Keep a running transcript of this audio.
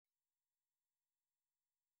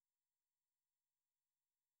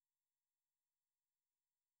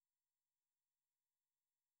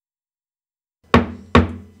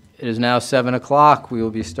It is now 7 o'clock. We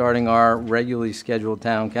will be starting our regularly scheduled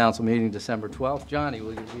town council meeting December 12th. Johnny,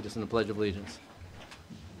 will you lead us in the Pledge of Allegiance?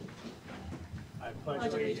 I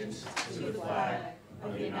pledge allegiance to the flag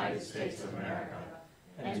of the United States of America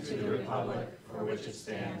and to the republic for which it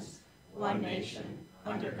stands, one nation,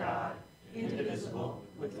 under God, indivisible,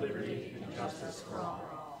 with liberty and justice for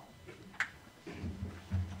all. I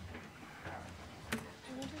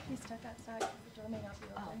wonder if he's stuck outside, the door may not be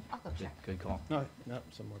open. I'll go check. Good call. No,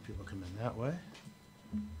 some more people come in that way.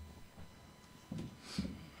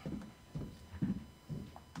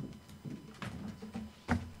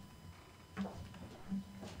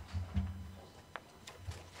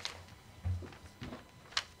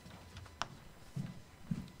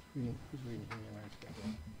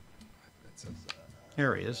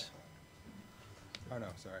 Here he is. Oh, no,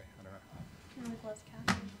 sorry. I don't know. Can we close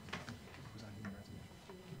Kathy? Who's on human rights?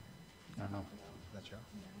 I don't know. Is that Joe?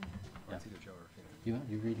 Yeah. It's either Joe or Fina.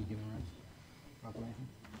 You read the Human Rights Proclamation?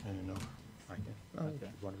 I don't know. I can. Oh, Okay.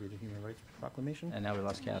 you want to read the Human Rights Proclamation? And now we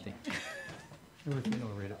lost Kathy. Fina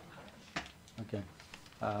will read it. Okay.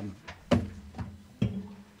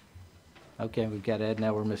 Okay, we've got Ed,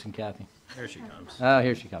 now we're missing Kathy. There she comes. Oh,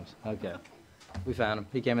 here she comes. Okay. We found him.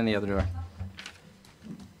 He came in the other door.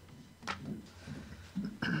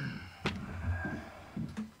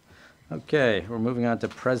 Okay, we're moving on to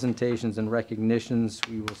presentations and recognitions.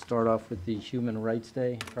 We will start off with the Human Rights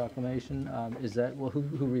Day proclamation. Is that, well, who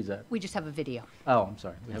reads that? We just have a video. Oh, I'm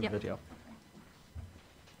sorry, we have a Yep. video.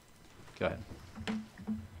 Go ahead.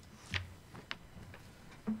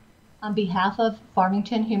 On behalf of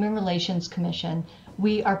Farmington Human Relations Commission,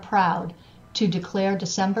 we are proud to declare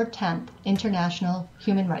December 10th International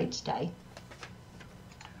Human Rights Day.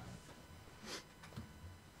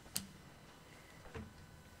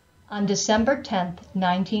 On December 10th,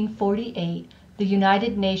 1948, the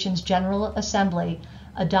United Nations General Assembly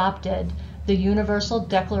adopted the Universal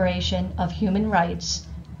Declaration of Human Rights,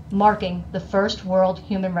 marking the first World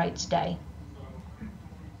Human Rights Day.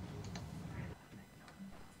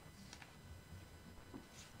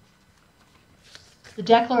 The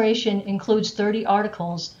Declaration includes 30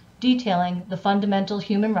 articles detailing the fundamental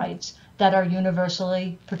human rights that are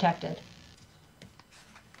universally protected.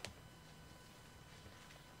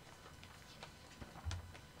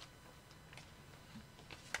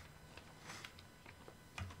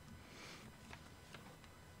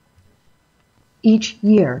 Each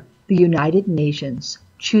year, the United Nations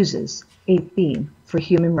chooses a theme for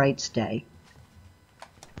Human Rights Day.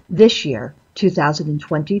 This year,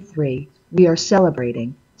 2023, we are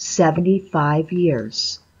celebrating 75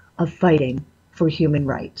 years of fighting for human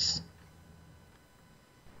rights.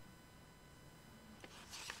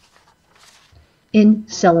 In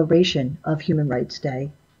celebration of Human Rights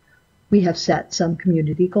Day, we have set some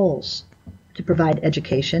community goals to provide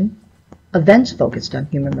education, events focused on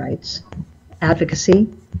human rights, advocacy,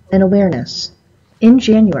 and awareness. In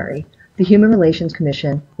January, the Human Relations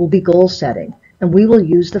Commission will be goal setting, and we will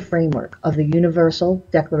use the framework of the Universal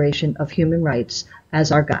Declaration of Human Rights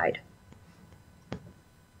as our guide.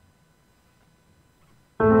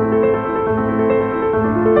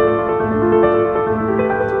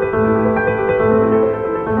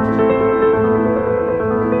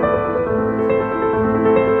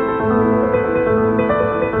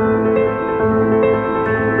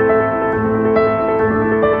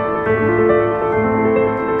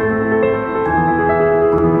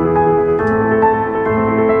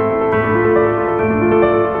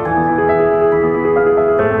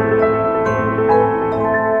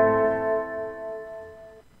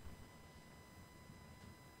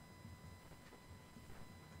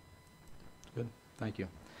 Good, thank you.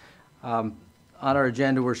 On our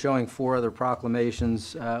agenda, we're showing 4 other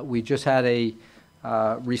proclamations. We just had a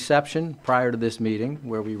reception prior to this meeting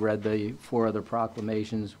where we read the 4 other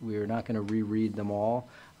proclamations. We are not going to reread them all.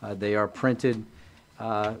 They are printed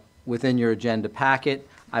within your agenda packet.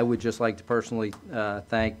 I would just like to personally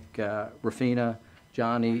thank Rafina,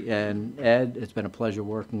 Johnny, and Ed. It's been a pleasure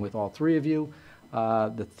working with all 3 of you.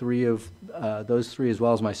 Those 3, as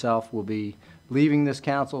well as myself, will be leaving this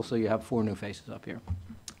council, so you have 4 new faces up here.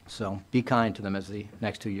 So be kind to them as the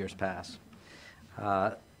next 2 years pass.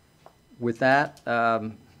 With that,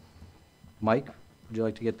 Mike, would you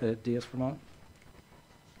like to get the DS for a moment?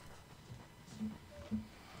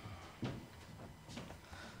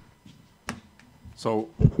 So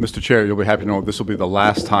Mr. Chair, you'll be happy to know this will be the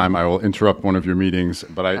last time I will interrupt one of your meetings,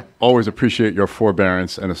 but I always appreciate your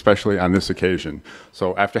forbearance, and especially on this occasion.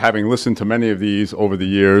 So after having listened to many of these over the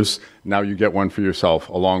years, now you get one for yourself,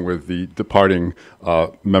 along with the departing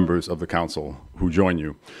members of the council who join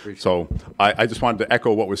you. So I just wanted to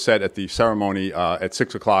echo what was said at the ceremony at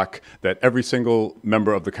 6 o'clock, that every single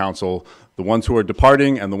member of the council, the ones who are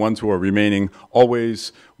departing and the ones who are remaining,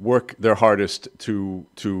 always work their hardest to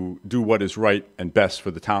do what is right and best for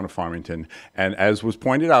the town of Farmington. And as was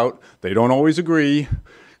pointed out, they don't always agree.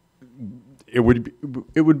 It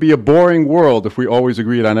would be a boring world if we always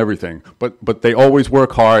agreed on everything. But they always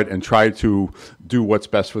work hard and try to do what's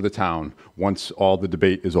best for the town once all the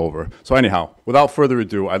debate is over. So anyhow, without further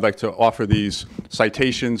ado, I'd like to offer these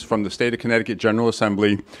citations from the State of Connecticut General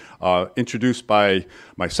Assembly, introduced by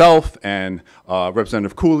myself and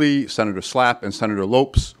Representative Cooley, Senator Slapp, and Senator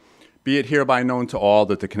Lopes. Be it hereby known to all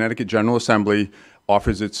that the Connecticut General Assembly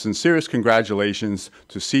offers its sincerest congratulations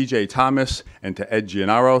to C.J. Thomas and to Ed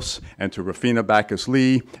Gianaros and to Rafina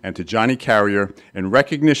Bacchus-Lee and to Johnny Carrier in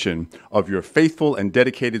recognition of your faithful and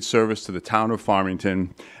dedicated service to the town of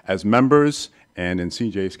Farmington as members, and in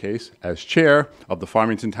C.J.'s case, as chair of the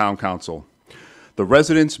Farmington Town Council. The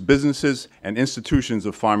residents, businesses, and institutions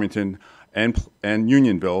of Farmington and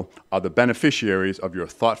Unionville are the beneficiaries of your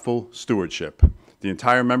thoughtful stewardship. The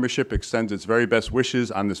entire membership extends its very best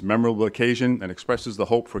wishes on this memorable occasion and expresses the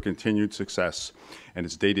hope for continued success. And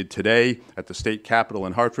it's dated today at the State Capitol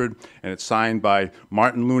in Hartford, and it's signed by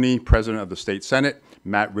Martin Looney, President of the State Senate,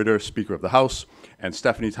 Matt Ritter, Speaker of the House, and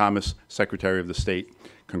Stephanie Thomas, Secretary of the State.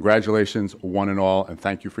 Congratulations, one and all, and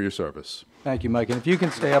thank you for your service. Thank you, Mike. And if you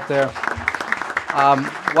can stay up there.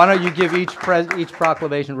 Why don't you give each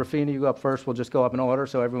proclamation? Rafina, you go up first. We'll just go up in order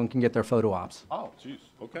so everyone can get their photo ops. Oh, geez,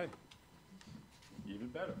 okay. Even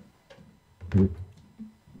better.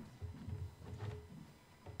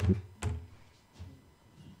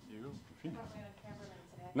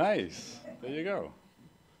 Nice. There you go.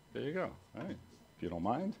 There you go. All right. If you don't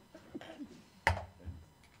mind. All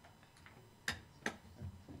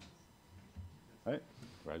right.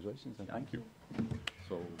 Congratulations and thank you.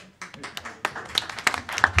 So.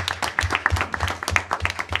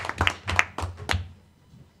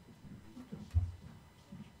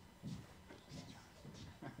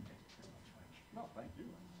 No, thank you.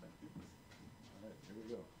 Thank you. All right, here we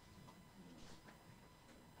go.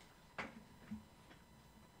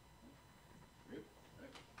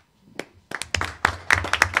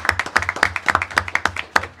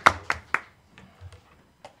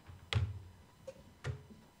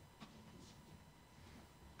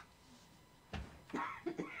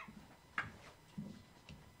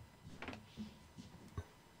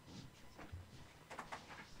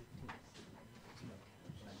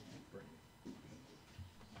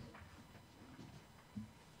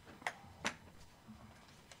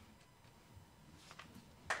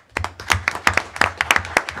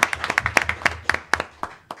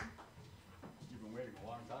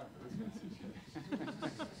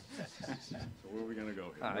 So where are we going to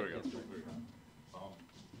go here? There we go.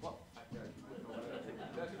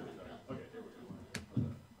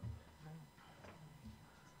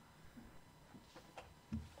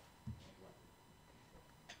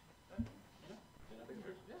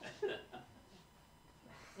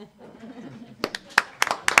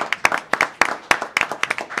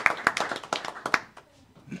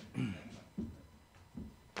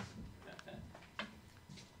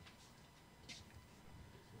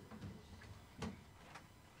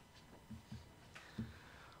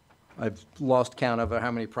 I've lost count of how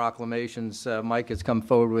many proclamations Mike has come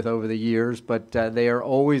forward with over the years, but they are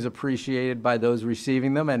always appreciated by those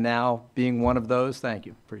receiving them, and now being one of those, thank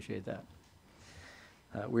you. Appreciate that.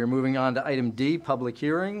 We are moving on to item D, public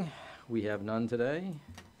hearing. We have none today.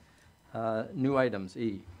 New items,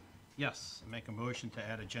 E. Yes, make a motion to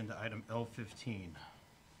add agenda item L15.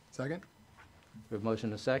 Second? We have motion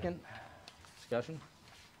and a second. Discussion?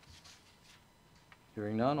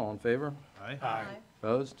 Hearing none, all in favor? Aye.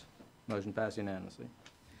 Opposed? Motion passed unanimously.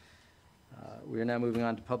 We are now moving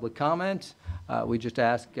on to public comment. We just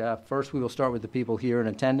ask, first we will start with the people here in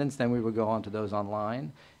attendance, then we will go on to those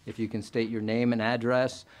online. If you can state your name and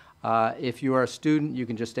address. If you are a student, you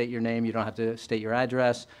can just state your name. You don't have to state your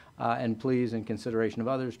address. And please, in consideration of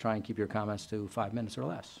others, try and keep your comments to 5 minutes or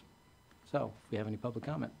less. So, if we have any public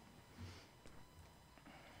comment.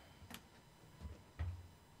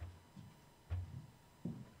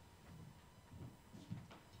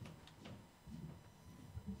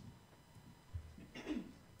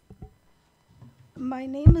 My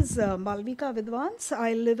name is Malvika Vidwans.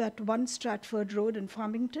 I live at 1 Stratford Road in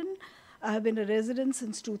Farmington. I have been a resident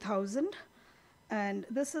since 2000. and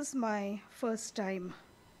this is my first time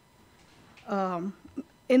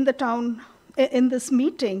in the town, in this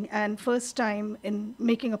meeting, and first time in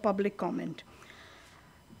making a public comment.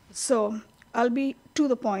 So I'll be to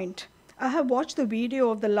the point. I have watched the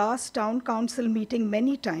video of the last town council meeting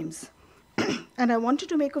many times, and I wanted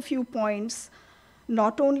to make a few points,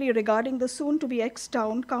 not only regarding the soon-to-be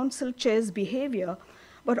ex-town council chair's behavior,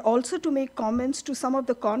 but also to make comments to some of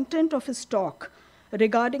the content of his talk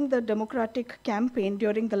regarding the Democratic campaign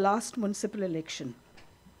during the last municipal election.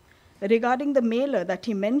 Regarding the mailer that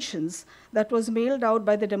he mentions that was mailed out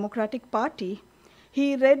by the Democratic Party,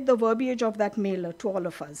 he read the verbiage of that mailer to all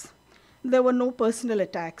of us. There were no personal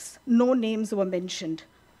attacks, no names were mentioned.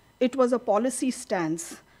 It was a policy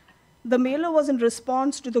stance. The mailer was in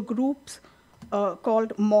response to the group's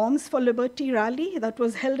called Moms for Liberty rally that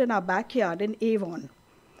was held in our backyard in Avon.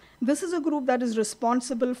 This is a group that is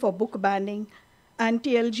responsible for book banning,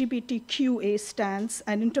 anti-LGBTQA stance,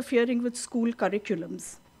 and interfering with school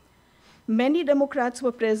curriculums. Many Democrats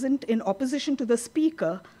were present in opposition to the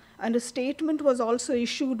speaker, and a statement was also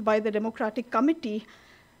issued by the Democratic Committee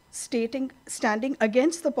standing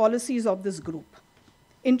against the policies of this group.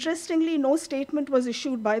 Interestingly, no statement was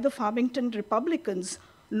issued by the Farmington Republicans,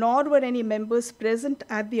 nor were any members present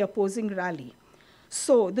at the opposing rally.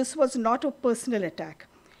 So this was not a personal attack.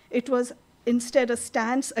 It was instead a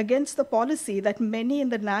stance against the policy that many in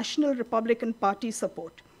the National Republican Party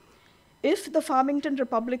support. If the Farmington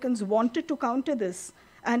Republicans wanted to counter this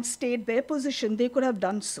and state their position, they could have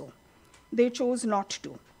done so. They chose not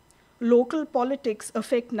to. Local politics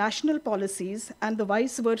affect national policies, and the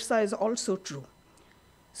vice versa is also true.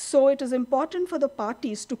 So it is important for the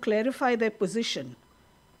parties to clarify their position.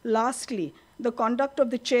 Lastly, the conduct of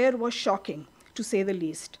the chair was shocking, to say the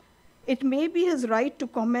least. It may be his right to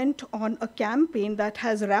comment on a campaign that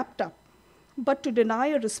has wrapped up, but to deny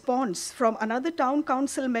a response from another town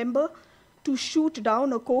council member, to shoot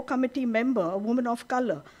down a co-committee member, a woman of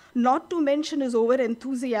color, not to mention his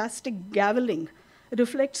over-enthusiastic gaveling,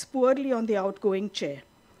 reflects poorly on the outgoing chair.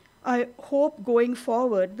 I hope going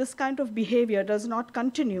forward, this kind of behavior does not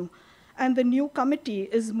continue, and the new committee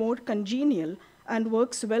is more congenial and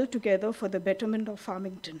works well together for the betterment of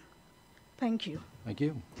Farmington. Thank you. Thank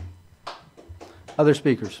you. Other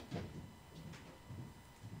speakers?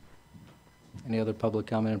 Any other public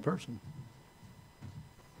comment in person?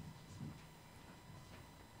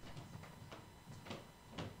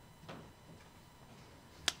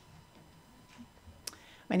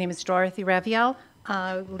 My name is Dorothy Raviel.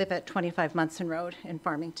 I live at 25 Munson Road in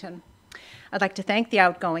Farmington. I'd like to thank the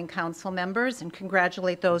outgoing council members and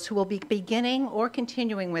congratulate those who will be beginning or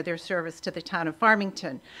continuing with their service to the town of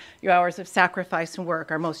Farmington. Your hours of sacrifice and work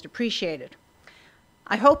are most appreciated.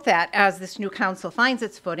 I hope that as this new council finds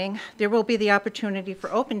its footing, there will be the opportunity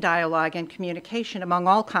for open dialogue and communication among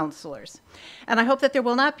all councilors. And I hope that there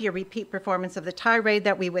will not be a repeat performance of the tirade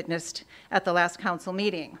that we witnessed at the last council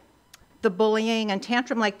meeting. The bullying and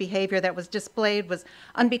tantrum-like behavior that was displayed was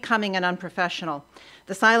unbecoming and unprofessional.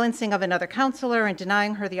 The silencing of another councilor and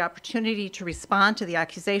denying her the opportunity to respond to the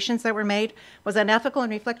accusations that were made was unethical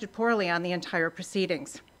and reflected poorly on the entire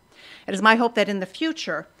proceedings. It is my hope that in the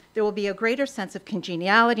future, there will be a greater sense of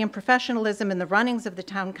congeniality and professionalism in the runnings of the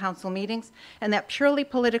town council meetings, and that purely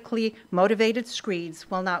politically motivated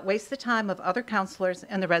screeds will not waste the time of other councilors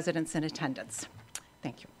and the residents in attendance.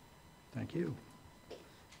 Thank you. Thank you.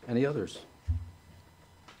 Any others?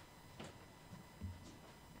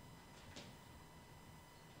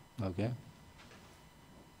 Okay.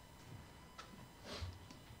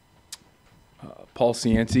 Paul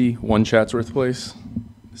Cianci, 1 Chatsworth Place.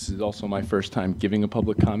 This is also my first time giving a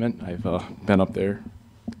public comment. I've been up there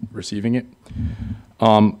receiving it.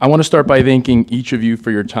 I want to start by thanking each of you for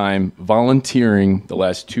your time volunteering the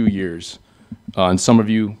last 2 years, and some of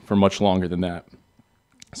you for much longer than that.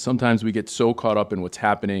 Sometimes we get so caught up in what's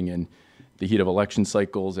happening in the heat of election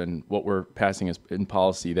cycles and what we're passing as in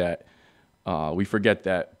policy that we forget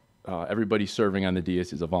that everybody serving on the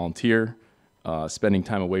dais is a volunteer, spending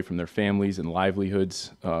time away from their families and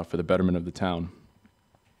livelihoods for the betterment of the town.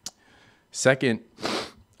 Second,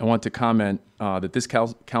 I want to comment that this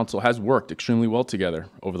council has worked extremely well together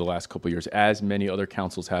over the last couple of years, as many other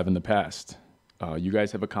councils have in the past. You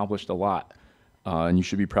guys have accomplished a lot, and you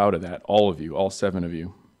should be proud of that, all of you, all 7 of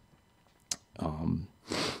you.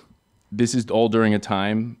 This is all during a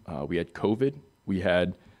time we had COVID, we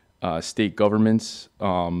had state governments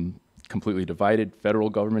completely divided, federal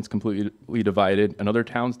governments completely divided, and other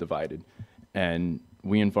towns divided. And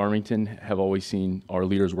we in Farmington have always seen our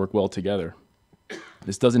leaders work well together.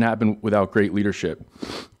 This doesn't happen without great leadership,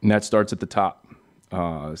 and that starts at the top.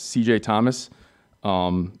 C.J. Thomas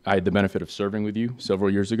I had the benefit of serving with you several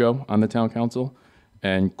years ago on the town council,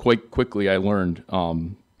 and quite quickly I learned,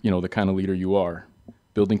 the kind of leader you are.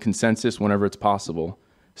 Building consensus whenever it's possible,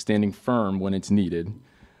 standing firm when it's needed,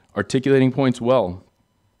 articulating points well.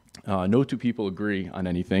 No two people agree on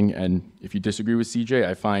anything, and if you disagree with CJ,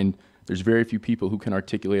 I find there's very few people who can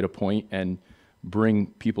articulate a point and bring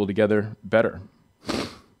people together better.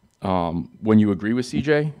 When you agree with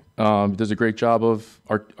CJ, he does a great job of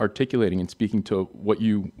articulating and speaking to what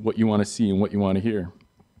you want to see and what you want to hear.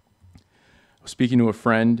 I was speaking to a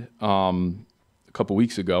friend a couple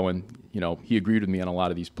weeks ago, and he agreed with me on a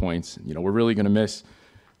lot of these points. We're really going to miss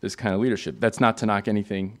this kind of leadership. That's not to knock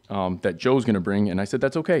anything that Joe's going to bring, and I said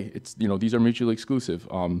that's okay. It's these are mutually exclusive.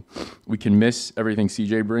 We can miss everything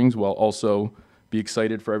CJ brings while also be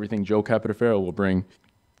excited for everything Joe Capitaferro will bring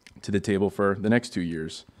to the table for the next 2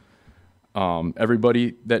 years.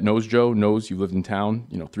 Everybody that knows Joe knows you lived in town,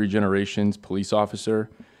 3 generations, police officer,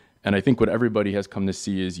 and I think what everybody has come to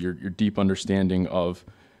see is your deep understanding of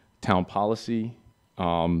town policy,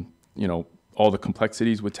 all the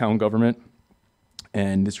complexities with town government.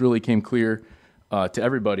 And this really came clear to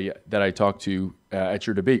everybody that I talked to at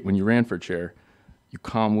your debate when you ran for chair. You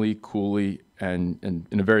calmly, coolly, and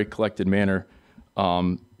in a very collected manner,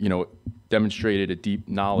 demonstrated a deep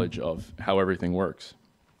knowledge of how everything works.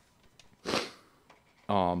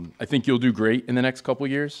 I think you'll do great in the next couple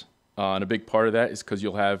years. And a big part of that is because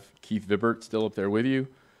you'll have Keith Vibert still up there with you.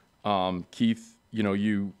 Keith,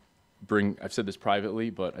 you bring, I've said this privately,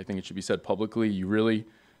 but I think it should be said publicly, you really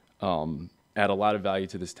add a lot of value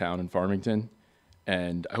to this town in Farmington,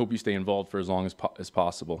 and I hope you stay involved for as long as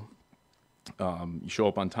possible. You show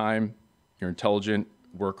up on time, you're intelligent,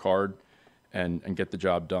 work hard, and get the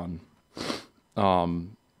job done.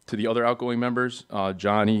 To the other outgoing members,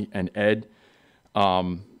 Johnny and Ed,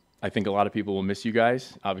 I think a lot of people will miss you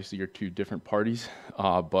guys. Obviously, you're 2 different parties,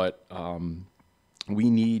 but we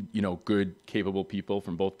need, good, capable people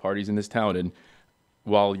from both parties in this town. And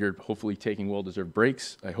while you're hopefully taking well-deserved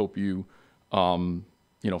breaks, I hope you,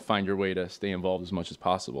 find your way to stay involved as much as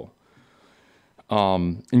possible.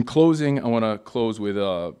 In closing, I want to close with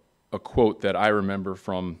a quote that I remember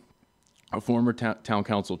from a former town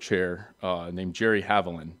council chair named Jerry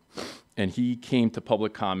Haviland. And he came to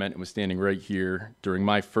public comment and was standing right here during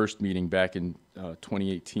my first meeting back in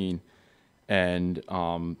 2018. And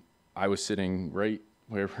I was sitting right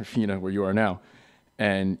where you are now.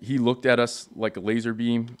 And he looked at us like a laser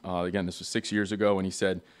beam. Again, this was 6 years ago. And he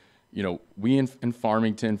said, we in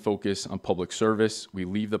Farmington focus on public service. We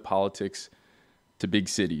leave the politics to big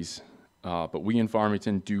cities. But we in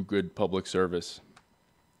Farmington do good public service.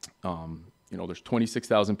 There's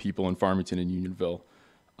 26,000 people in Farmington and Unionville.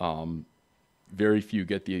 Very few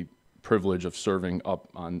get the privilege of serving up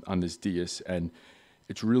on this dais, and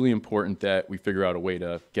it's really important that we figure out a way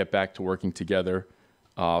to get back to working together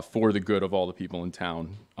for the good of all the people in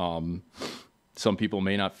town. Some people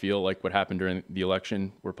may not feel like what happened during the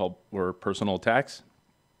election were personal attacks.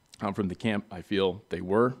 From the camp, I feel they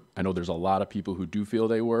were. I know there's a lot of people who do feel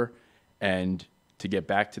they were, and to get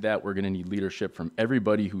back to that, we're going to need leadership from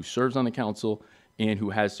everybody who serves on the council and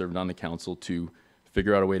who has served on the council to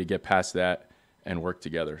figure out a way to get past that and work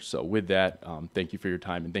together. So with that, thank you for your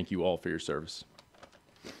time, and thank you all for your service.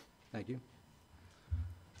 Thank you.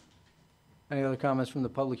 Any other comments from the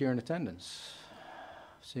public here in attendance?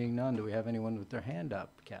 Seeing none, do we have anyone with their hand up,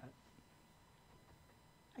 Kat?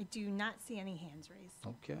 I do not see any hands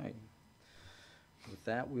raised. Okay. With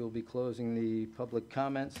that, we will be closing the public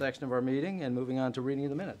comment section of our meeting and moving on to reading of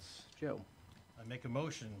the minutes. Joe? I make a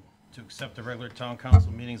motion to accept the regular town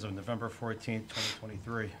council meetings of November 14th,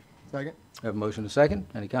 2023. Second? I have a motion to second.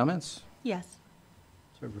 Any comments? Yes.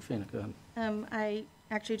 Sir Rufino, go ahead. I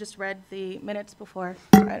actually just read the minutes before.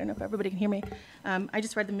 I don't know if everybody can hear me. I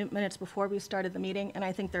just read the minutes before we started the meeting, and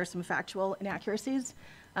I think there are some factual inaccuracies.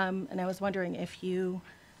 And I was wondering if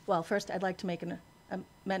well, first I'd like to make an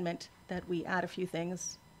amendment that we add a few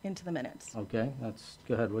things into the minutes. Okay,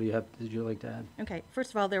 go ahead. What did you like to add? Okay,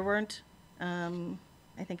 first of all, there weren't,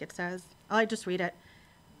 I think it says, I'll just read it.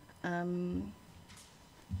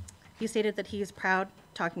 He stated that he is proud,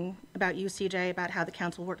 talking about you, CJ, about how the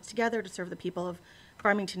council works together to serve the people of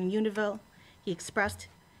Farmington and Unionville. He expressed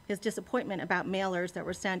his disappointment about mailers that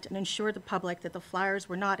were sent and assured the public that the flyers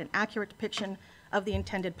were not an accurate depiction of the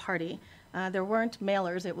intended party. There weren't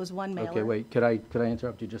mailers, it was one mailer. Okay, wait, could I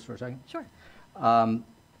interrupt you just for a second? Sure.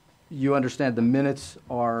 You understand the minutes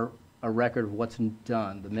are a record of what's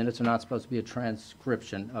done. The minutes are not supposed to be a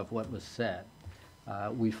transcription of what was said.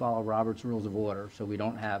 We follow Robert's Rules of Order, so we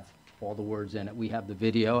don't have all the words in it. We have the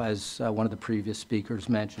video, as one of the previous speakers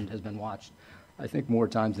mentioned, has been watched I think, more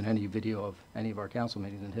times than any video of any of our council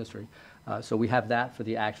meetings in history. So we have that for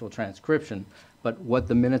the actual transcription, but what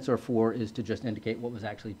the minutes are for is to just indicate what was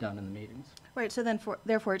actually done in the meetings. Right, so then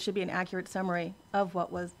therefore it should be an accurate summary of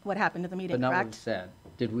what happened at the meeting, But not what correct? was said.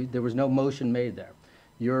 There was no motion made there.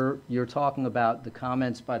 You're talking about the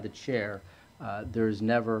comments by the chair. There's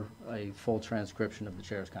never a full transcription of the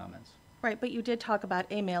chair's comments. Right, but you did talk about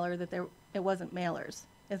a mailer, that it wasn't mailers.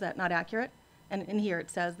 Is that not accurate? And in here, it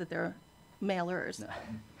says that they're mailers.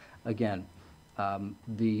 Again,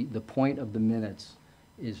 the point of the minutes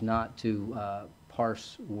is not to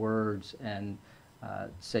parse words and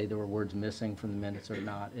say there were words missing from the minutes or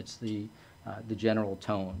not. It's the general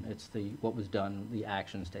tone. It's what was done, the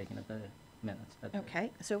actions taken at the minutes. That's it.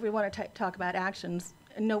 Okay, so if we want to talk about actions,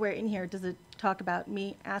 nowhere in here does it talk about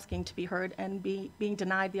me asking to be heard and being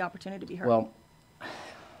denied the opportunity to be heard. Well,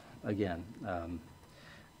 again,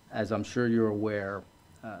 as I'm sure you're aware,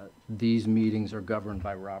 these meetings are governed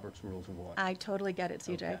by Robert's Rules of Order. I totally get it,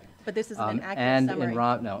 CJ, Okay. but this isn't an accurate And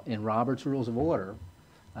summary. in Robert's Rules of Order,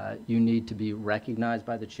 you need to be recognized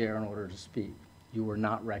by the chair in order to speak. You were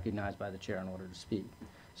not recognized by the chair in order to speak.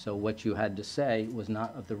 So what you had to say was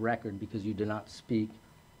not of the record because you did not speak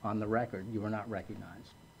on the record. You were not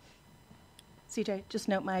recognized. CJ, just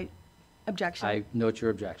note my objection. I note your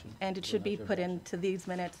objection. And it should Note be your put objection. into these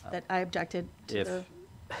minutes that I objected to If- the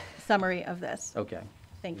summary of this. Okay.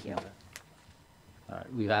 Thank you. All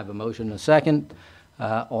right, we have a motion and a second.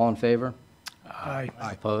 All in favor? Aye.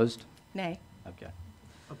 Opposed? Nay. Okay.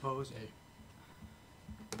 Oppose.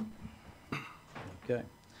 Okay.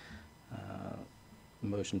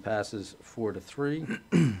 Motion passes 4-3.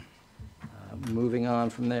 Moving on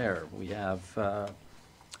from there, we have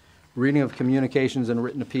reading of communications and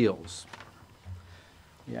written appeals.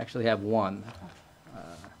 We actually have one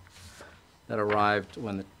that arrived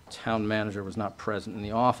when the town manager was not present in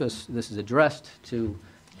the office. This is addressed to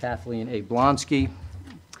Kathleen A. Blonsky.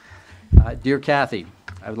 Dear Kathy,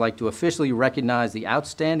 I would like to officially recognize the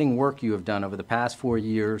outstanding work you have done over the past 4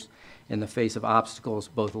 years in the face of obstacles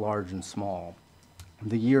both large and small.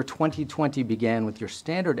 The year 2020 began with your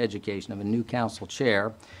standard education of a new council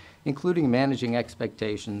chair, including managing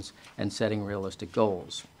expectations and setting realistic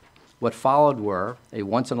goals. What followed were a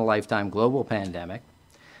once-in-a-lifetime global pandemic,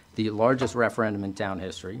 the largest referendum in town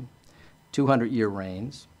history, 200-year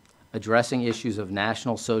reigns, addressing issues of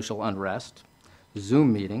national social unrest,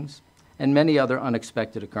 Zoom meetings, and many other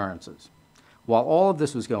unexpected occurrences. While all of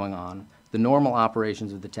this was going on, the normal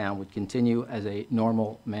operations of the town would continue as a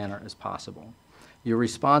normal manner as possible. Your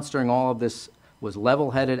response during all of this was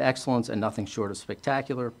level-headed excellence and nothing short of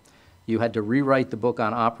spectacular. You had to rewrite the book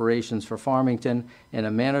on operations for Farmington in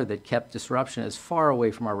a manner that kept disruption as far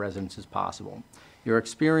away from our residents as possible. Your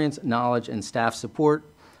experience, knowledge, and staff support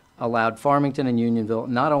allowed Farmington and Unionville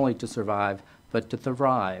not only to survive, but to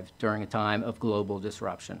thrive during a time of global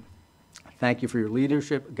disruption. Thank you for your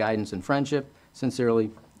leadership, guidance, and friendship.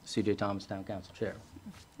 Sincerely, C.J. Thomas, Town Council Chair.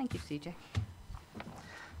 Thank you, CJ.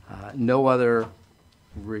 No other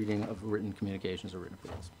reading of written communications or written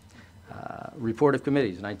appeals. Report of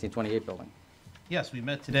committees, 1928 building. Yes, we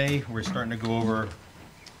met today. We're starting to go over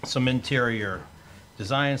some interior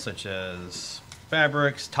designs such as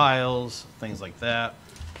fabrics, tiles, things like that.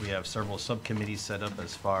 We have several subcommittees set up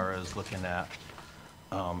as far as looking at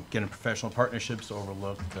getting professional partnerships to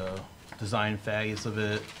overlook the design phase of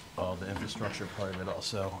it, the infrastructure part of it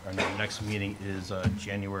also. Our next meeting is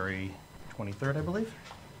January 23rd, I believe.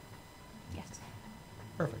 Yes.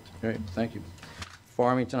 Perfect. Great, thank you.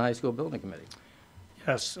 Farmington High School Building Committee.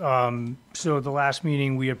 Yes, so the last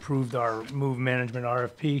meeting, we approved our move management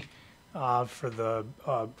RFP for the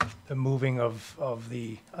moving of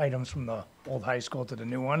the items from the old high school to the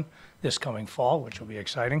new one this coming fall, which will be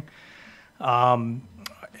exciting.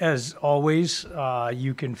 As always,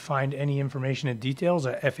 you can find any information and details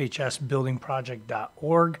at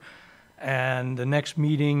fhsbuildingproject.org. And the next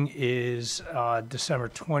meeting is December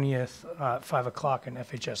 20th, 5 o'clock in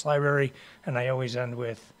FHS Library. And I always end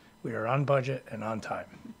with, we are on budget and on time.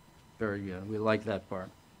 Very good, we like that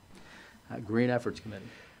part. Green Efforts Committee.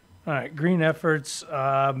 All right, green efforts.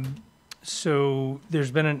 So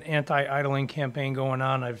there's been an anti-idling campaign going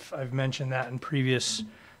on. I've mentioned that in previous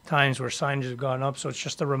times where signage has gone up. So it's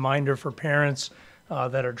just a reminder for parents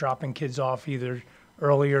that are dropping kids off either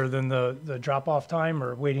earlier than the drop-off time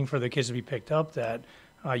or waiting for the kids to be picked up, that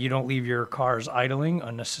you don't leave your cars idling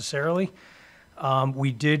unnecessarily.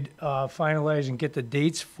 We did finalize and get the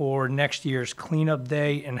dates for next year's cleanup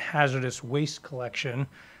day and hazardous waste collection,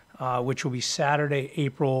 which will be Saturday,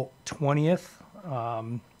 April 20th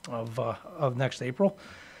of next April.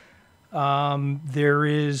 There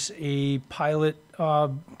is a pilot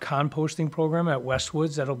composting program at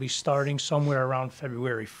Westwoods that'll be starting somewhere around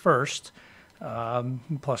February 1st,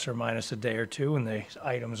 plus or minus a day or two when the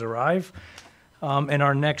items arrive. And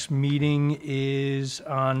our next meeting is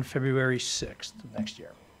on February 6th of next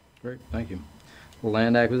year. Great, thank you.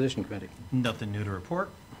 Land Acquisition Committee, Nothing new to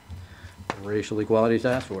report. Racial Equality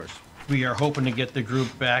Task Force. We are hoping to get the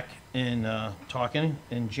group back in talking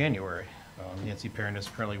in January. Nancy Perrin is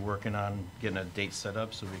currently working on getting a date set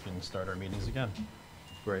up so we can start our meetings again.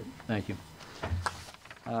 Great, thank you.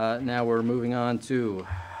 Now we're moving on to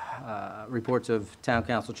reports of Town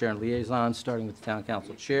Council Chair and Liaisons, starting with the Town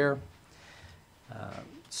Council Chair.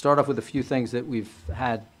 Start off with a few things that we've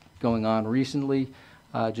had going on recently.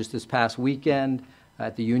 Just this past weekend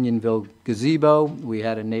at the Unionville Gazebo, we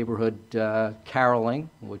had a neighborhood caroling,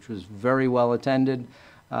 which was very well attended.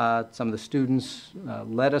 Some of the students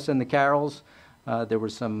led us in the carols. There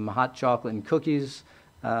was some hot chocolate and cookies,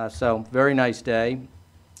 so very nice day.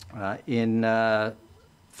 In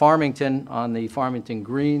Farmington, on the Farmington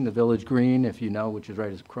Green, the Village Green, if you know, which is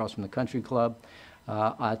right across from the Country Club,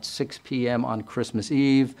 at 6 p.m. on Christmas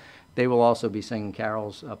Eve. They will also be singing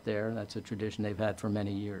carols up there. That's a tradition they've had for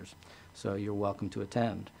many years, so you're welcome to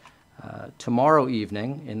attend. Tomorrow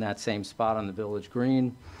evening, in that same spot on the Village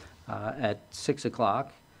Green, at 6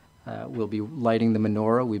 o'clock, we'll be lighting the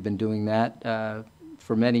menorah. We've been doing that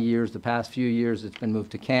for many years. The past few years, it's been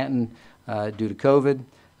moved to Canton due to COVID,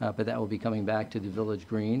 but that will be coming back to the Village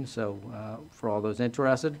Green. So for all those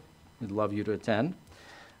interested, we'd love you to attend.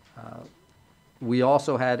 We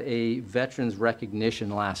also had a Veterans Recognition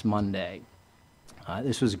last Monday.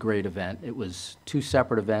 This was a great event. It was two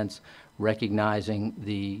separate events recognizing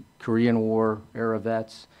the Korean War era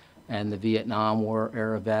vets and the Vietnam War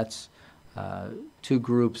era vets, two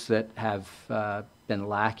groups that have been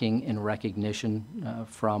lacking in recognition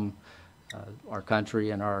from our country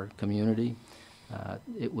and our community.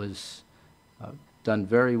 It was done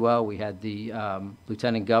very well. We had the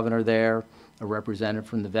Lieutenant Governor there, a representative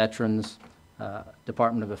from the Veterans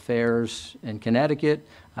Department of Affairs in Connecticut.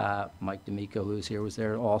 Mike D'Amico, who's here, was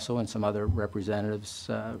there also, and some other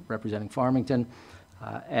representatives representing Farmington.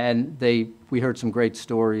 And we heard some great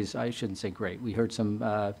stories. I shouldn't say great. We heard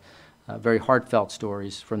some very heartfelt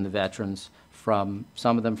stories from the veterans, from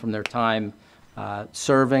some of them from their time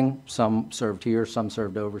serving. Some served here, some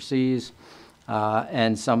served overseas,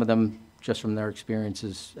 and some of them just from their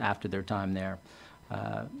experiences after their time there.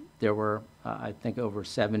 There were, I think, over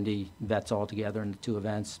 70 vets altogether in the two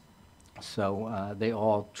events. So they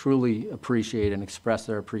all truly appreciate and express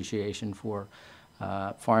their appreciation for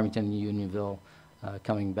Farmington and Unionville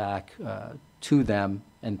coming back to them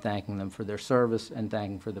and thanking them for their service and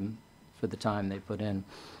thanking them for the time they put in.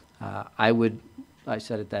 I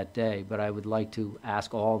said it that day, but I would like to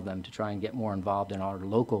ask all of them to try and get more involved in our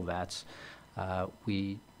local vets.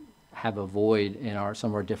 We have a void in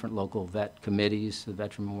some of our different local vet committees, the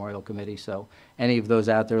Veteran Memorial Committee. So any of those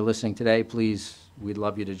out there listening today, please, we'd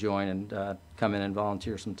love you to join and come in and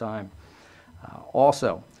volunteer some time.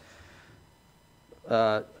 Also,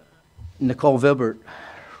 Nicole Vilbert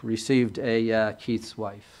received Keith's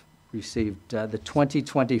wife, received the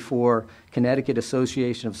 2024 Connecticut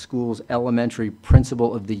Association of Schools Elementary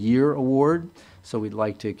Principal of the Year Award. So we'd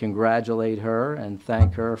like to congratulate her and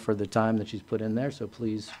thank her for the time that she's put in there. So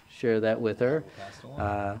please share that with her.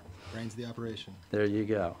 Brains the operation. There you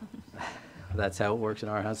go. That's how it works in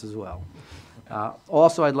our house as well.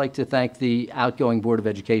 Also, I'd like to thank the outgoing Board of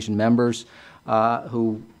Education members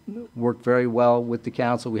who worked very well with the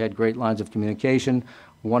council. We had great lines of communication,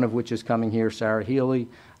 one of which is coming here, Sarah Healy.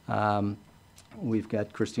 We've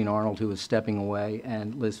got Christine Arnold, who is stepping away,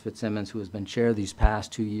 and Liz Fitzsimmons, who has been chair these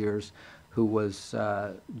past 2 years, who was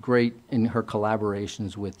great in her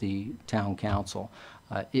collaborations with the town council.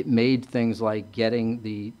 It made things like getting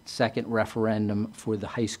the second referendum for the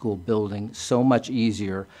high school building so much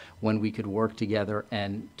easier when we could work together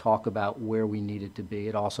and talk about where we needed to be.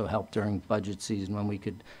 It also helped during budget season when we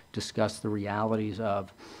could discuss the realities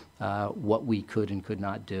of what we could and could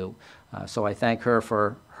not do. So I thank her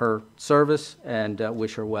for her service and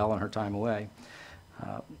wish her well on her time away.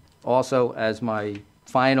 Also, as my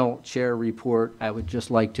final chair report, I would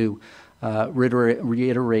just like to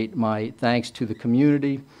reiterate my thanks to the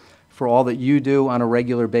community for all that you do on a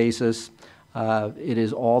regular basis. It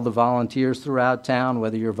is all the volunteers throughout town,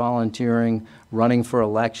 whether you're volunteering, running for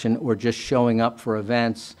election, or just showing up for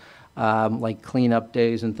events like cleanup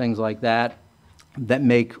days and things like that, that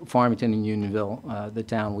make Farmington and Unionville the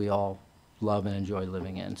town we all love and enjoy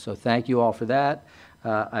living in. So thank you all for that.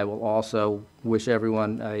 I will also wish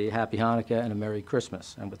everyone a happy Hanukkah and a Merry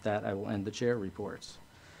Christmas. And with that, I will end the chair reports.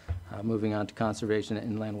 Moving on to conservation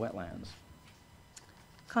and inland wetlands.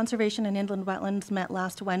 Conservation and Inland Wetlands met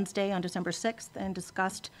last Wednesday on December 6th and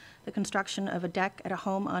discussed the construction of a deck at a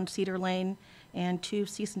home on Cedar Lane and 2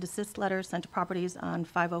 cease and desist letters sent to properties on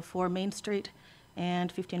 504 Main Street and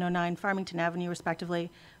 1509 Farmington Avenue, respectively,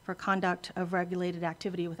 for conduct of regulated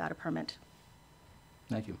activity without a permit.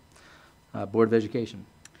 Thank you. Board of Education.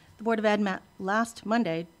 The Board of Ed met last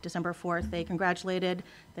Monday, December 4th. They congratulated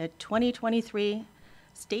the 2023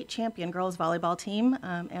 state champion girls volleyball team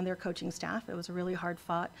and their coaching staff. It was a really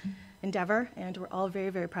hard-fought endeavor, and we're all very,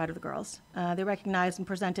 very proud of the girls. They recognized and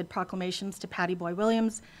presented proclamations to Patty Boy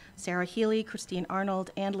Williams, Sarah Healy, Christine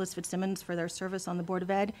Arnold, and Liz Fitzsimmons for their service on the Board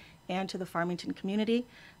of Ed and to the Farmington community.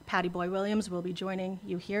 Patty Boy Williams will be joining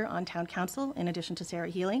you here on Town Council, in addition to Sarah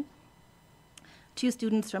Healy. 2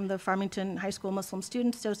 students from the Farmington High School Muslim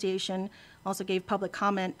Student Association also gave public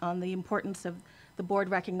comment on the importance of the board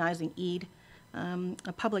recognizing Eid.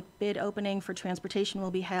 A public bid opening for transportation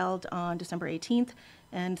will be held on December 18th,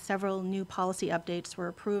 and several new policy updates were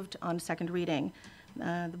approved on second reading.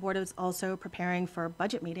 The board is also preparing for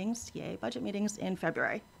budget meetings, budget meetings in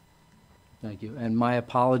February. Thank you. And my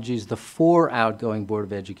apologies, the 4 outgoing Board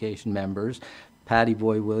of Education members, Patty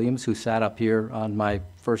Boy Williams, who sat up here on my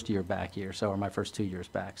first year back here, or my first 2 years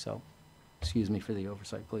back, so excuse me for the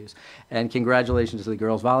oversight, please. And congratulations to the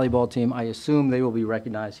girls volleyball team. I assume they will be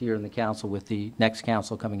recognized here in the council with the next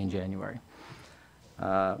council coming in January.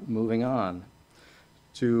 Moving on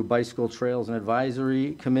to Bicycle Trails and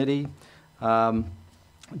Advisory Committee.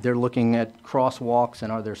 They're looking at crosswalks,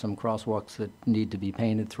 and are there some crosswalks that need to be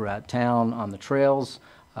painted throughout town on the trails?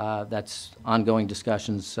 That's ongoing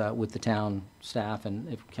discussions with the town staff,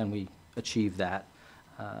 and can we achieve that?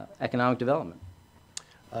 Economic development.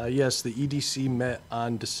 Yes, the EDC met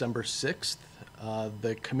on December 6th.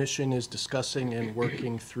 The commission is discussing and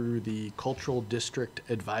working through the Cultural District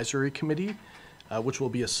Advisory Committee, which will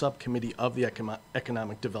be a subcommittee of the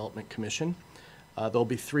Economic Development Commission. There'll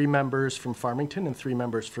be 3 members from Farmington and 3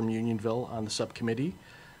 members from Unionville on the subcommittee.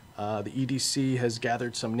 The EDC has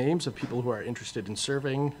gathered some names of people who are interested in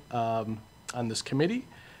serving on this committee,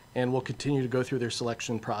 and will continue to go through their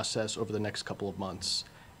selection process over the next couple of months.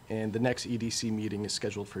 And the next EDC meeting is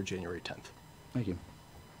scheduled for January 10th. Thank you.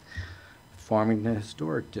 Farmington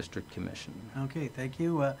Historic District Commission. Okay, thank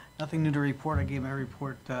you. Nothing new to report. I gave my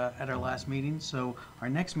report at our last meeting. So our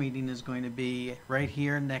next meeting is going to be right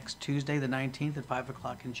here next Tuesday, the 19th at 5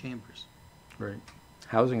 o'clock in Chambers. Great.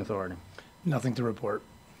 Housing Authority. Nothing to report.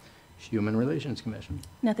 Human Relations Commission.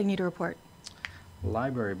 Nothing new to report.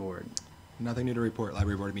 Library Board. Nothing new to report.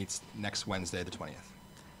 Library Board meets next Wednesday, the 20th.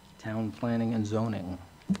 Town Planning and Zoning.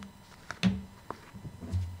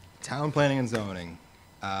 Town Planning and Zoning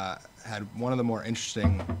had one of the more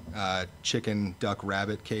interesting chicken, duck,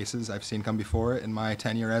 rabbit cases I've seen come before it in my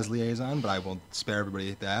tenure as liaison, but I will spare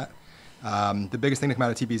everybody that. The biggest thing that came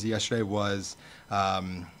out of TPZ yesterday was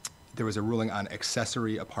there was a ruling on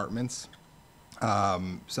accessory apartments,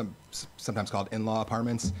 sometimes called in-law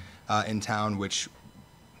apartments in town, which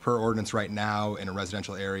per ordinance right now in a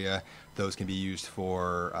residential area, those can be used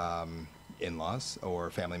for in-laws or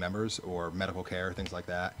family members or medical care, things like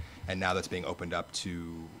that. And now that's being opened up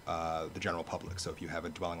to the general public. So if you have a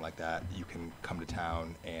dwelling like that, you can come to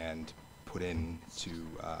town and put in to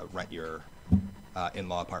rent your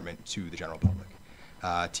in-law apartment to the general public.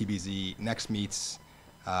 TBZ next meets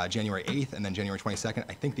January 8th and then January 22nd.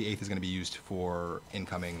 I think the 8th is going to be used for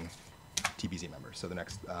incoming TBZ members. So the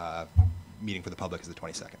next meeting for the public is the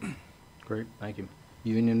 22nd. Great, thank you.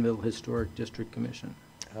 Unionville Historic District Commission.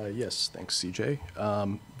 Yes, thanks, CJ.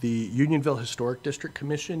 The Unionville Historic District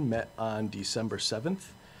Commission met on December 7th.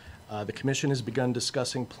 The commission has begun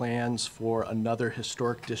discussing plans for another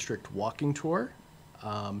historic district walking tour.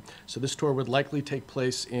 So this tour would likely take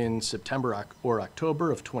place in September or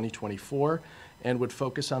October of 2024 and would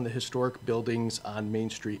focus on the historic buildings on Main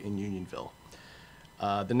Street in Unionville.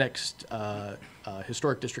 The next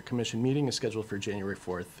Historic District Commission meeting is scheduled for January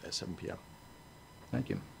 4th at 7 p.m. Thank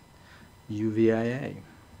you. UVIA.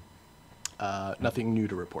 Nothing new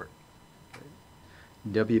to report.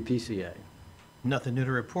 WPCA. Nothing new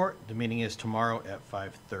to report. The meeting is tomorrow at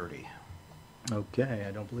 5:30. Okay,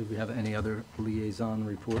 I don't believe we have any other liaison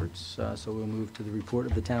reports, so we'll move to the report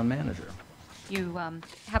of the town manager. You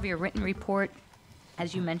have your written report.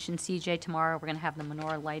 As you mentioned, CJ, tomorrow we're going to have the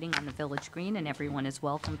menorah lighting on the Village Green, and everyone is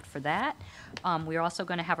welcomed for that. We're also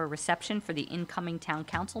going to have a reception for the incoming town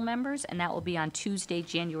council members, and that will be on Tuesday,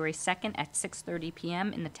 January 2nd at 6:30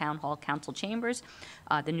 p.m. in the Town Hall Council Chambers.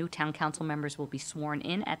 The new town council members will be sworn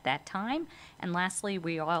in at that time. And lastly,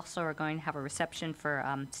 we also are going to have a reception for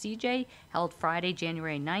CJ held Friday,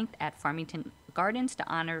 January 9th at Farmington Gardens to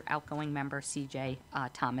honor outgoing member CJ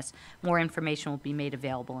Thomas. More information will be made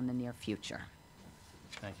available in the near future.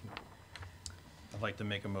 Thank you. I'd like to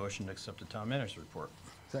make a motion to accept the town manager's report.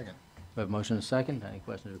 Second. We have a motion and a second. Any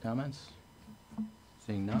questions or comments?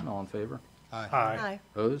 Seeing none, all in favor? Aye. Aye.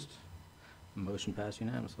 Opposed? Motion passed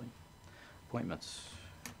unanimously. Appointments.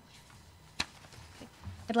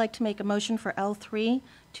 I'd like to make a motion for L3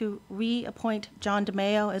 to reappoint John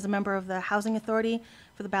DeMayo as a member of the Housing Authority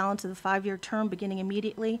for the balance of the 5-year term beginning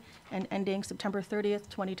immediately and ending September 30th,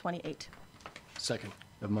 2028. Second.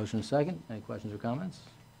 We have a motion and a second. Any questions or comments?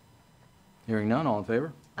 Hearing none, all in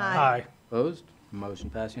favor? Aye. Opposed? Motion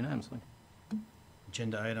passed unanimously.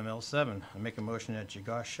 Agenda item L7, I make a motion that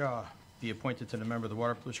Jagash Shah be appointed to the member of the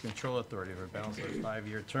Water Pollution Control Authority for a balance of a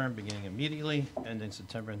 5-year term beginning immediately, ending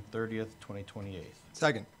September 30th, 2028.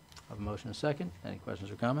 Second. I have a motion and a second. Any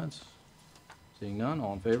questions or comments? Seeing none,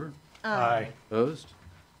 all in favor? Aye. Opposed?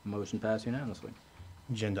 Motion passed unanimously.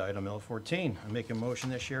 Agenda item L14, I make a motion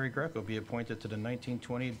that Sherry Greco be appointed to the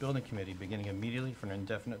 1928 Building Committee beginning immediately for an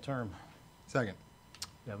indefinite term. Second.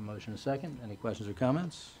 We have a motion and a second. Any questions or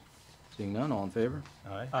comments? Seeing none, all in favor?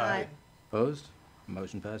 Aye. Aye. Opposed?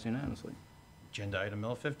 Motion passed unanimously. Agenda item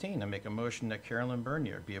L15, I make a motion that Carolyn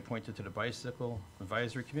Bernier be appointed to the Bicycle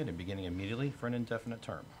Advisory Committee beginning immediately for an indefinite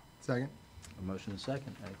term. Second. A motion and a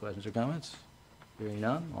second. Any questions or comments? Hearing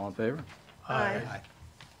none, all in favor? Aye.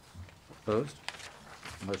 Opposed?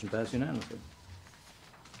 Motion passed unanimously.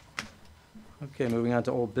 Okay, moving on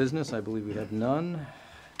to old business. I believe we have none.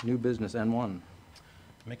 New business, N1.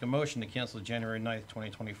 Make a motion to cancel the January 9th,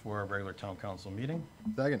 2024 regular town council meeting.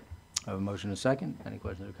 Second. I have a motion and a second. Any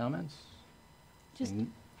questions or comments? Just,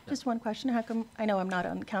 Seeing- just one question. How come, I know I'm not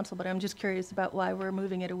on the council, but I'm just curious about why we're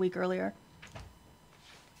moving it a week earlier.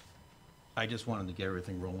 I just wanted to get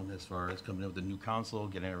everything rolling as far as coming up with the new council,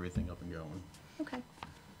 getting everything up and going. Okay.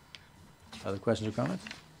 Other questions or comments?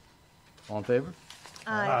 All in favor?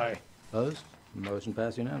 Aye. Opposed? Motion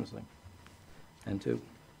passed unanimously. N2.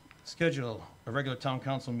 Schedule a regular town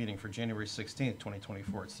council meeting for January 16th,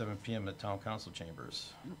 2024 at 7 PM at Town Council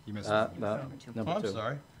Chambers. You missed No, Oh, number I'm 2.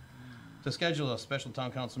 sorry. To schedule a special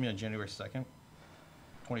town council meeting on January 2nd,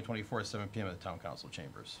 2024 at 7 PM at the Town Council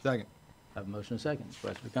Chambers. Second. I have a motion and a second.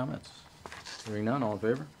 Questions or comments? Hearing none, all in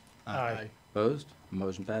favor? Aye. Opposed?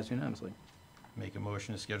 Motion passed unanimously. Make a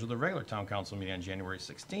motion to schedule the regular town council meeting on January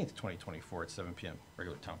 16th, 2024 at 7 PM,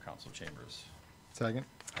 regular Town Council Chambers. Second.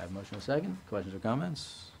 I have a motion and a second. Questions or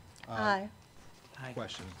comments? Aye.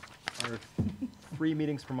 Question. Are 3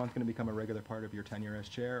 meetings per month going to become a regular part of your tenure as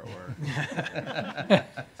chair, or?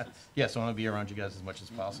 Yes, I want to be around you guys as much as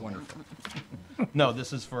possible. Wonderful. No,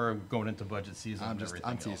 this is for going into budget season I'm and just, everything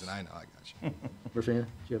I'm else. teasing, I know, I got you. Virginia, do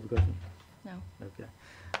you have a question? No. Okay.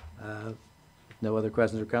 No other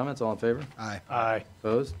questions or comments? All in favor? Aye. Aye.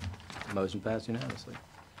 Opposed? Motion passed unanimously.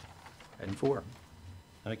 Item 4.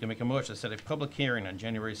 I can make a motion to set a public hearing on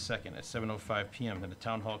January 2nd at 7:05 PM in the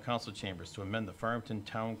Town Hall Council Chambers to amend the Farmington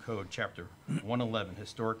Town Code, Chapter 111,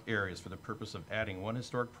 Historic Areas for the purpose of adding one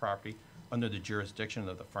historic property under the jurisdiction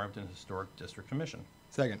of the Farmington Historic District Commission.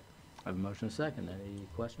 Second. I have a motion and a second. Any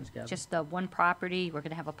questions, Kathy? Just the one property, we're going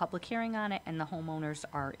to have a public hearing on it, and the homeowners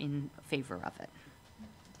are in favor of it.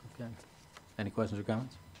 Okay. Any questions or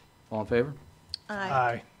comments? All in favor?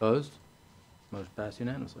 Aye. Opposed? Motion passed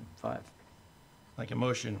unanimously. 5. Make a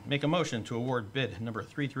motion to award bid number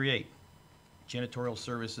 338, janitorial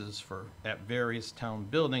services at various town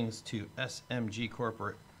buildings to SMG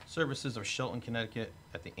Corporate Services of Shelton, Connecticut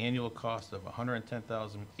at the annual cost of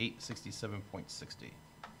 $110,867.60.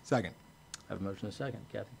 Second. I have a motion and a second.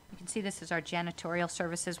 Kathy? You can see this is our janitorial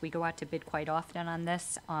services. We go out to bid quite often on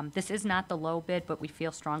this. This is not the low bid, but we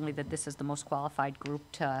feel strongly that this is the most qualified group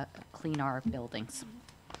to clean our buildings.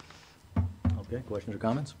 Okay, questions or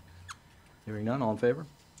comments? Hearing none, all in favor?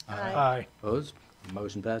 Aye. Opposed?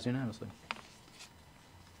 Motion passed unanimously.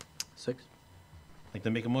 6. I'd like to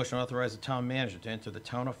make a motion to authorize the town manager to enter the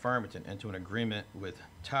town of Farmington into an agreement with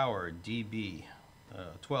Tower DB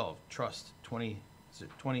 12 Trust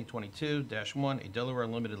 2022-1, a Delaware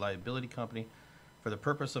limited liability company, for the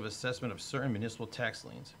purpose of assessment of certain municipal tax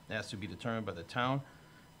liens, as to be determined by the town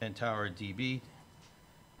and Tower DB,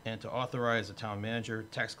 and to authorize the town manager,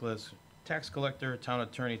 tax collector, town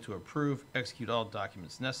attorney to approve, execute all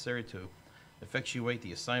documents necessary to effectuate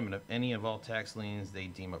the assignment of any and all tax liens they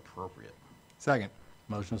deem appropriate. Second.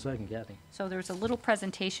 Motion and second, Kathy. So there's a little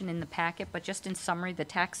presentation in the packet, but just in summary, the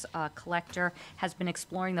tax collector has been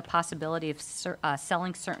exploring the possibility of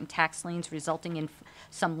selling certain tax liens resulting in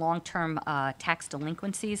some long-term tax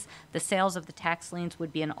delinquencies. The sales of the tax liens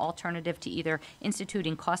would be an alternative to either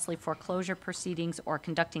instituting costly foreclosure proceedings or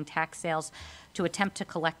conducting tax sales to attempt to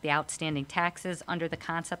collect the outstanding taxes. Under the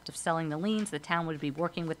concept of selling the liens, the town would be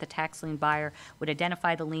working with the tax lien buyer, would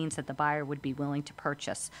identify the liens that the buyer would be willing to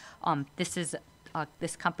purchase.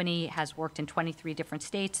 This company has worked in 23 different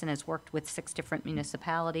states and has worked with 6 different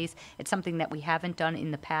municipalities. It's something that we haven't done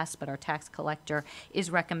in the past, but our tax collector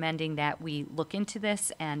is recommending that we look into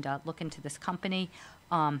this and look into this company.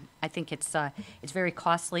 I think it's very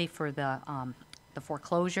costly for the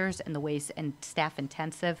foreclosures and the ways and staff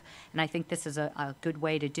intensive, and I think this is a good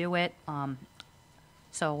way to do it.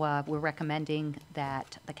 So we're recommending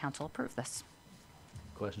that the council approve this.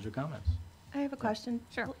 Questions or comments? I have a question.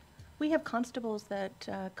 Sure. We have constables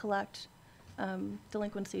that collect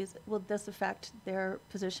delinquencies. Will this affect their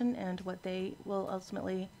position and what they will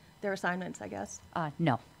ultimately, their assignments, I guess?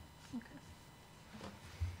 No.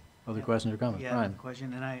 Other questions or comments? Yeah, I have Brian? a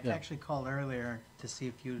question, and I Yeah. actually called earlier to see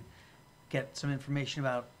if you'd get some information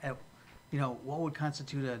about, what would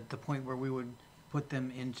constitute the point where we would put them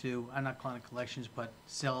into, I'm not calling it collections, but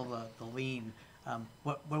sell the lien.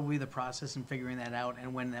 What would be the process in figuring that out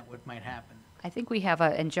and when that might happen? I think we have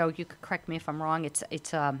and Joe, you could correct me if I'm wrong,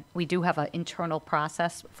 we do have an internal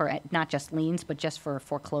process for not just liens, but just for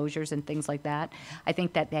foreclosures and things like that. I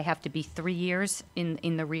think that they have to be 3 years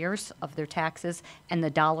in the rears of their taxes, and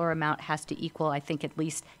the dollar amount has to equal, I think, at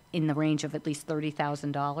least in the range of at least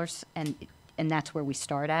 $30,000, and that's where we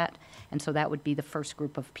start at. And so that would be the first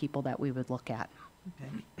group of people that we would look at.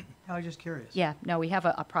 Okay. I was just curious. Yeah, no, we have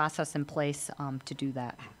a process in place to do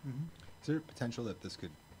that. Is there potential that this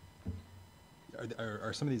could,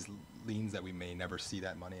 are some of these liens that we may never see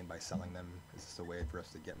that money, and by selling them, is this a way for us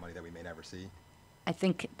to get money that we may never see? I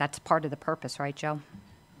think that's part of the purpose, right, Joe?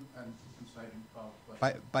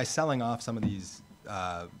 By selling off some of these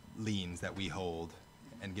liens that we hold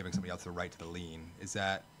and giving somebody else the right to the lien, is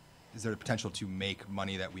there a potential to make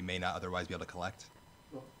money that we may not otherwise be able to collect?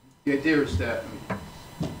 The idea is that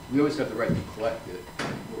we always have the right to collect it.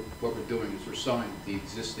 What we're doing is we're selling the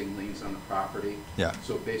existing liens on the property. Yeah.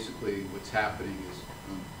 So basically what's happening is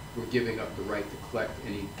we're giving up the right to collect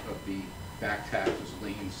any of the back taxes,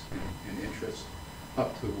 liens, and interest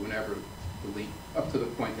up to whenever the lien, up to the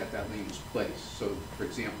point that that lien was placed. So for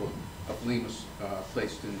example, a lien was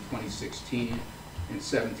placed in 2016, in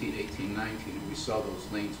 17, 18, 19, and we sell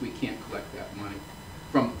those liens, we can't collect that money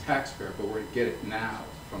from the taxpayer, but we're going to get it now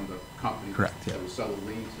from the company that we sell the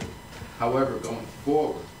lien to. However, going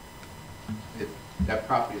forward, if that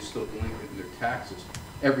property is still delinquent in their taxes,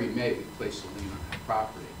 every May we place a lien on that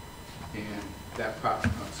property. And that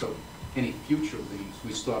property, so any future liens,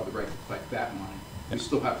 we still have the right to collect that money. We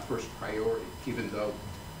still have first priority, even though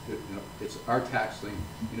it's our tax lien,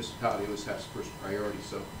 municipality always has first priority.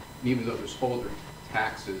 So even though there's older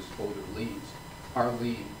taxes, older liens, our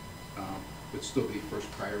lien would still be first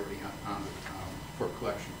priority for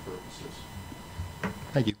collection purposes.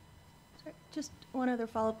 Thank you. Just one other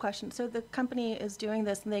follow-up question. So the company is doing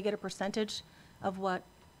this and they get a percentage of what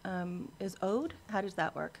is owed? How does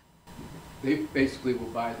that work? They basically will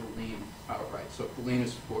buy the lien outright. So if the lien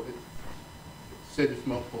is say there's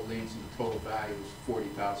multiple liens and the total value is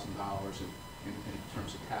 $40,000 in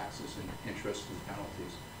terms of taxes and interest and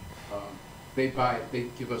penalties. They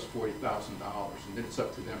give us $40,000, and then it's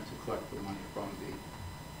up to them to collect the money from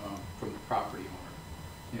the property owner.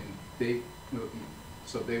 And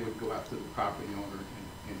so they would go out to the property owner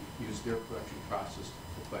and use their collection process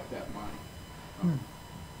to collect that money.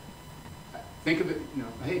 Think of it,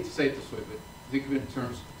 I hate to say it this way, but think of it in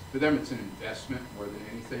terms, for them it's an investment more than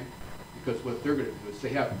anything, because what they're going to do is they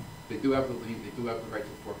do have the lien, they do have the right to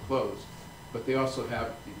foreclose, but they also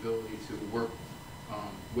have the ability to work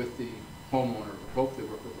with the homeowner, or hopefully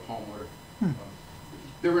work with the homeowner.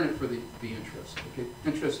 They're in it for the interest. Okay?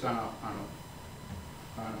 Interest on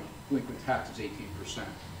a delinquent tax is 18%.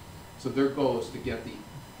 So their goal is to get the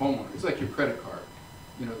homeowner. It's like your credit card.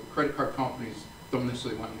 The credit card companies don't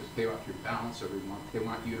necessarily want you to pay off your balance every month. They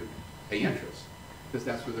want you to pay interest, because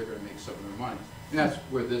that's where they're going to make some of their money. And that's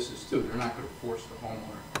where this is too. They're not going to force the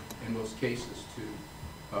homeowner in most cases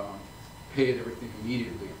to pay it everything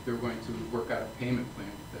immediately. They're going to work out a payment plan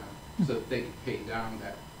with them so that they can pay down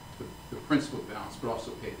the principal balance, but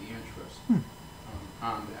also pay the interest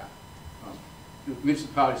on that.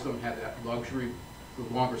 Municipalities don't have that luxury.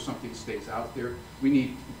 The longer something stays out there,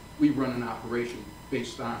 we run an operation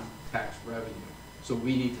based on tax revenue. So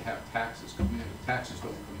we need to have taxes come in. If taxes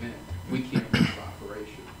don't come in, we can't run the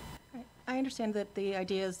operation. I understand that the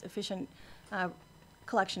idea is efficient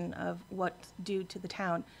collection of what's due to the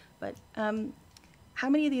town, but how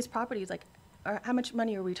many of these properties, like, or how much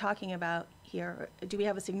money are we talking about here? Do we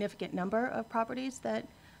have a significant number of properties that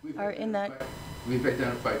are in that? We've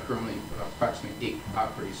identified currently approximately 8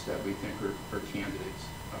 properties that we think are candidates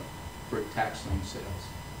for tax lien sales.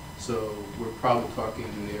 So we're probably talking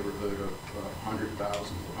in the neighborhood of $100,000,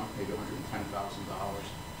 maybe $110,000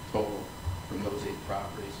 total from those 8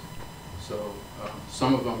 properties. So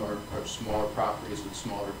some of them are smaller properties with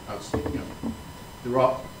smaller, they're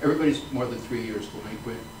all, everybody's more than 3 years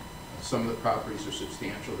delinquent. Some of the properties are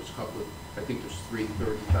substantial. There's a couple of, I think there's 3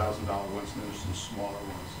 $30,000 ones, and then there's some smaller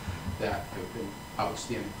ones that have been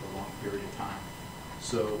outstanding for a long period of time.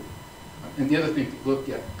 So, and the other thing to look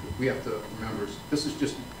at, we have to remember, is this is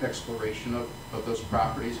just an exploration of those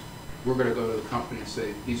properties. We're going to go to the company and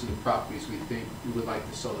say, these are the properties we think we would like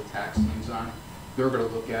to sell the tax liens on. They're going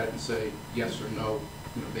to look at it and say yes or no.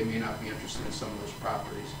 You know, they may not be interested in some of those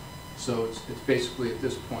properties. So it's basically at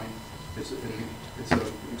this point, it's an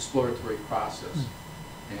exploratory process.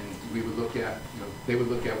 And we would look at, they would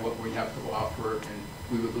look at what we have to offer, and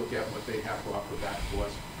we would look at what they have to offer back to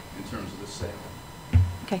us in terms of the sale.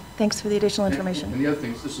 Okay, thanks for the additional information. And the other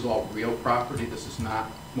thing is, this is all real property. This is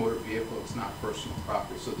not motor vehicle. It's not personal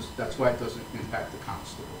property. So that's why it doesn't impact the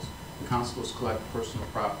constables. The constables collect personal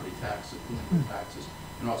property taxes, delinquent taxes,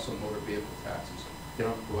 and also motor vehicle taxes. They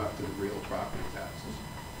don't go after the real property taxes.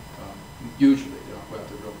 Usually, they don't go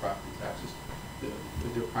after real property taxes.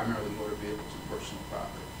 They're primarily motor vehicles and personal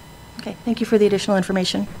property. Okay, thank you for the additional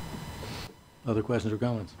information. Other questions or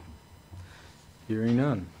comments? Hearing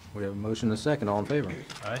none. We have a motion and a second. All in favor?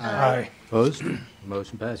 Aye. Opposed?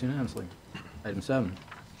 Motion passed unanimously. Item 7.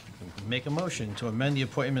 Make a motion to amend the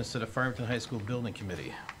appointments to the Farmington High School Building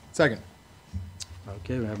Committee. Second.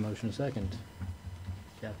 Okay, we have a motion and a second.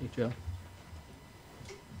 Kathy, Joe?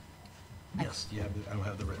 Yes, I don't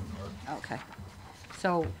have the written part. Okay.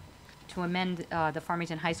 So to amend the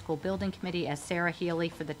Farmington High School Building Committee as Sarah Healy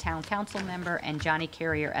for the town council member and Johnny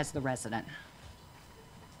Carrier as the resident.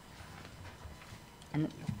 And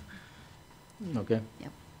Okay.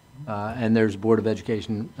 Yep. And there's Board of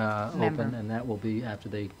Education Member. open, and that will be after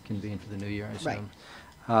they convene for the new year, I assume.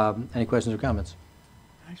 Right. Any questions or comments?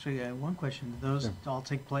 Actually, one question. Do those Sure. all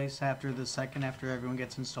take place after the second, after everyone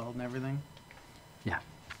gets installed and everything? Yeah.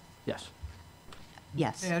 Yes.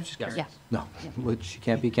 Yes. Yeah, I was just Yes. curious. No, which she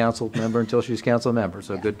can't be council member until she's council member,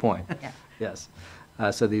 so good point. Yeah. Yes.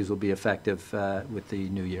 So these will be effective with the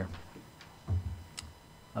new year.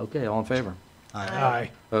 Okay, all in favor?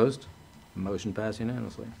 Aye. Opposed? Motion passed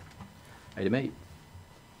unanimously. Item 8.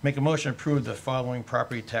 Make a motion to approve the following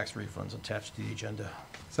property tax refunds attached to the agenda.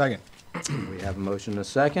 Second. We have a motion and a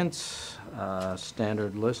second.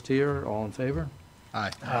 Standard list here. All in favor?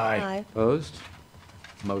 Aye. Aye. Opposed?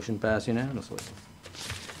 Motion passed unanimously.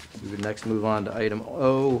 We would next move on to item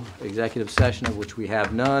O, executive session, of which we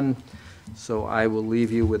have none. So I will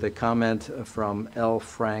leave you with a comment from L.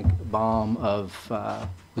 Frank Baum of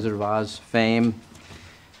Wizard of Oz fame.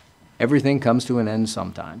 Everything comes to an end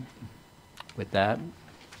sometime. With that,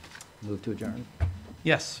 move to adjourn.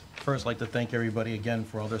 Yes. First, I'd like to thank everybody again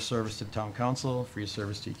for all their service to the town council, for your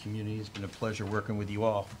service to your community. It's been a pleasure working with you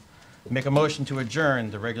all. Make a motion to adjourn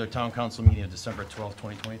the regular town council meeting of December 12th,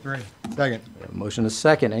 2023. Second. We have a motion and a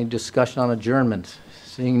second. Any discussion on adjournment?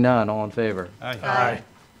 Seeing none, all in favor? Aye.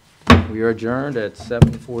 We are adjourned at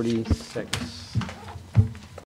 7:46.